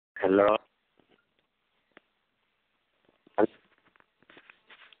Hello.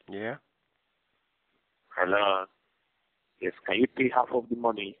 Yeah. Hello. Yes, can you pay half of the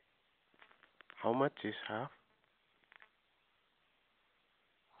money? How much is half?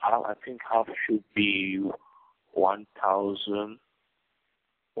 I think half should be 1,000,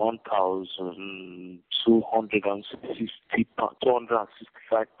 1,260,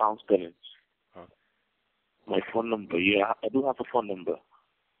 265 pounds sterling. Oh, My phone number, yeah, I do have a phone number.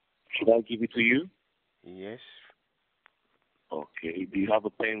 Should I give it to you? yes. Okay. Do you have a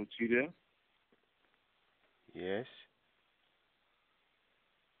pen with you there? Yes.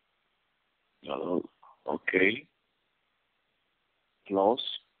 Okay. Plus,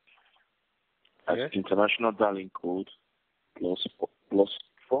 as Yes. international dialing code, plus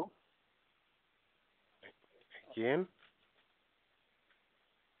 4, Again.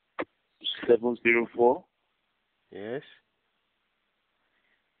 704, Yes.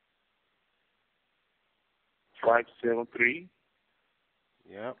 573,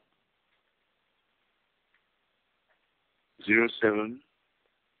 Yeah. 07,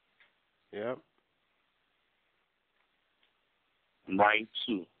 Yeah.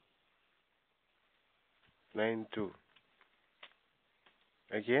 92. 92.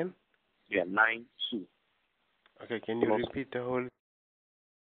 Again. Yeah, 92. Okay. Can you Plus, repeat the whole?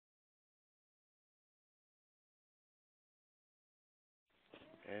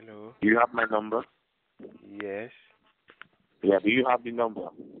 Hello. do you have my number? Yes. Yeah, do you have the number?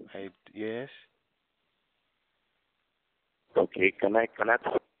 Yes. Okay, can I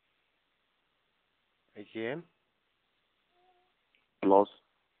Again. plus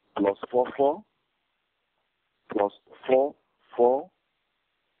 44 plus 44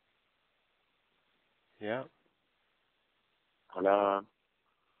 Yeah. and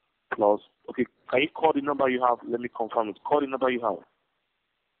plus, okay, can you call the number you have? Let me confirm it. Call the number you have.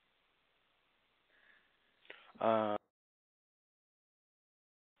 Uh.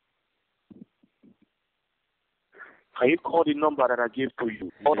 Can you call the number that I gave to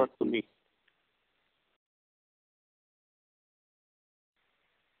you? Call that to me.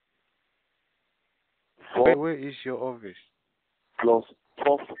 Where is your office? Plus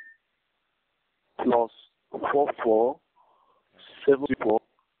 4 plus 44 74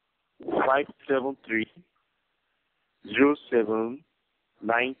 573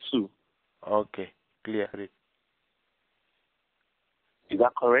 0792. Okay. Clear it. Is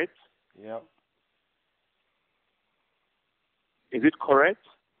that correct? Yep. Is it correct?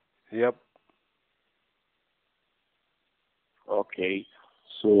 Yep. Okay.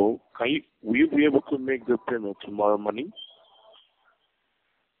 So will you be able to make the payment tomorrow morning?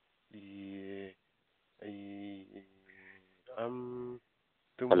 Yeah. Tomorrow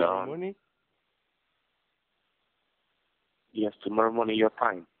Hello. morning. Yes, tomorrow morning your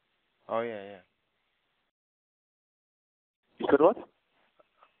time. Oh yeah, yeah. You said what?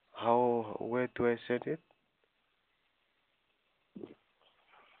 Where do I set it?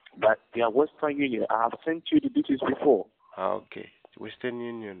 But yeah, Western Union. I have sent you the details before. Okay. Western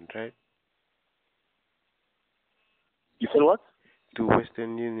Union, right? You said what? To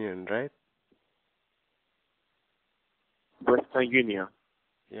Western Union, right? Western Union.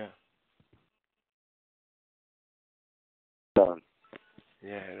 Yeah. Hello.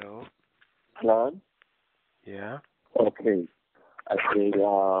 Yeah, hello. Hello. Yeah. Okay. I said,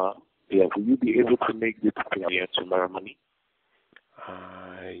 yeah, will you be able to make this payment tomorrow morning?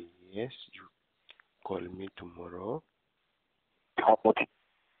 Yes, you call me tomorrow. How much?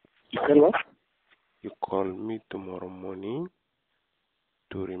 You said what? You call me tomorrow morning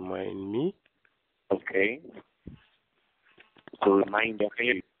to remind me. Okay. So reminder,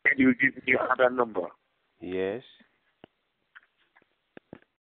 can you give me another number? Yes.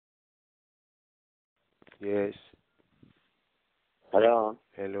 Yes. Hello.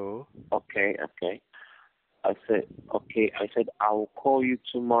 Hello. Okay. I said I will call you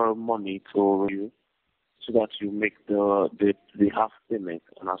tomorrow morning to you so that you make the half payment.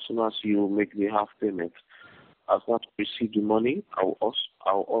 And as soon as you make the half payment, as not receive the money, I will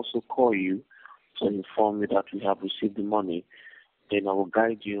also call you to inform you that we have received the money. Then I will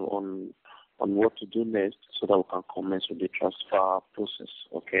guide you on what to do next so that we can commence with the transfer process.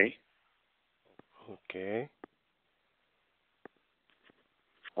 Okay? Okay.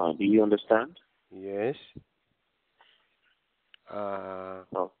 Do you understand? Yes.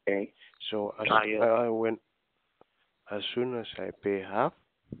 Okay. So as soon as I pay half,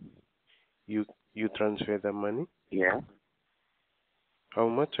 you transfer the money. Yeah. How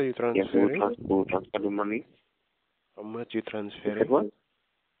much are you Yes, transferring? we'll transfer the money. How much you You said transferring? what?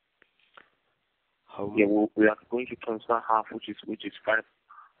 How Yeah, much? we are going to transfer half, which is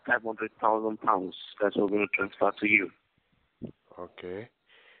 £500,000. That's what we're going to transfer to you. Okay.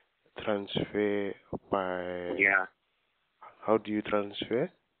 Transfer by... Yeah. How do you transfer?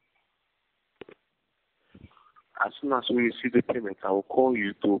 As soon as we receive the payment, I will call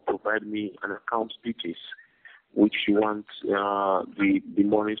you to provide me an account details which you want the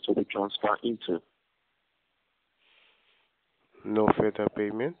monies to be transferred into. No further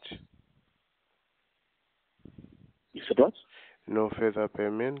payment? You said what? No further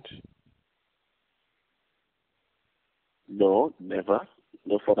payment? No, never.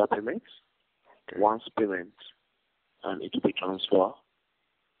 No further payments. Okay. Once payment, and it will be transferred.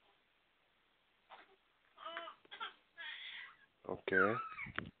 Okay.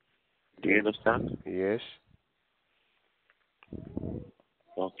 Do you understand? Yes.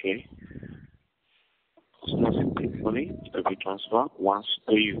 Okay. As soon as you take money, it will be transferred once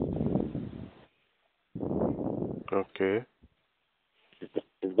to you. Okay.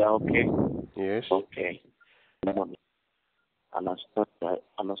 Is that okay? Yes. Okay. Money. And as soon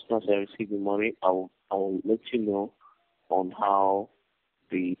as I receive the money, I will let you know on how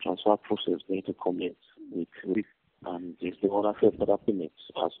the transfer process is going to commence with it, and there's the other further payments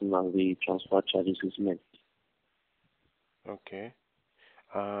as soon as the transfer charges is met. Okay.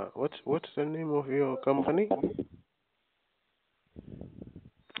 What's the name of your company?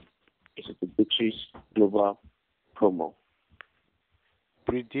 It's the British Global Promo.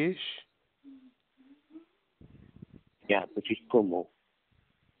 British? Yeah, British Promo.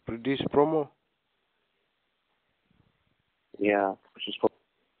 British Promo? Yeah, British Promo.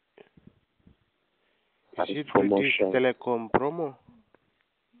 Is That is it British promotion. Telecom Promo?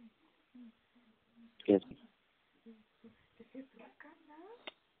 Yes,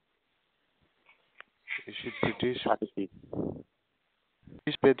 Is it British that is the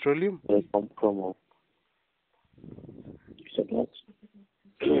Petroleum? Telecom Promo. You said what?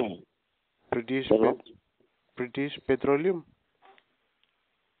 British Said what? British Petroleum?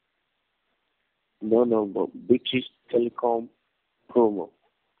 No, but British Telecom Promo.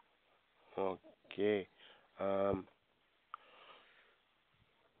 Okay. Um.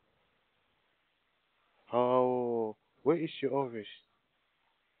 How? Where is your office?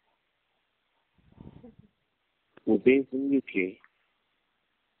 We're based in UK.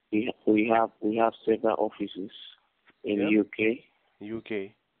 We have several offices in Yeah. the UK.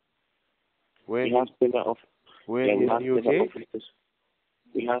 UK. Where We have in several yeah, we in have several UK? offices.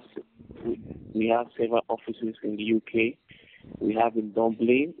 We have we have several offices in the UK. We have in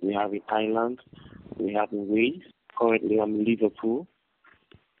Dublin, we have in Ireland, we have in Wales. Currently, I'm in Liverpool.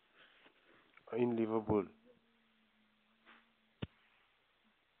 In Liverpool.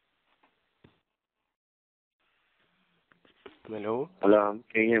 Hello? Hello,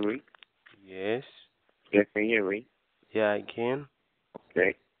 can you hear me? Yes. Yeah, can you hear me? Yeah, I can.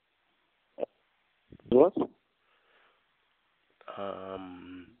 Okay. What?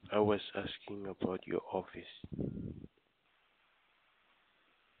 I was asking about your office. You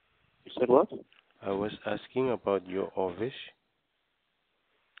said what? I was asking about your office.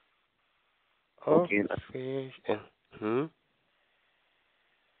 Okay. Office. Hmm?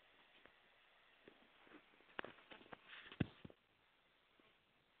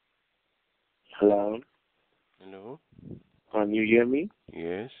 Hello, Hello? can you hear me?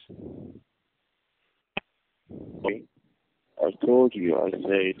 Yes. Okay. I told you, I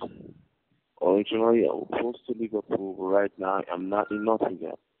said, originally I was supposed to Liverpool, but right now I'm not in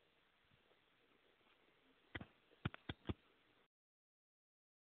Nottingham.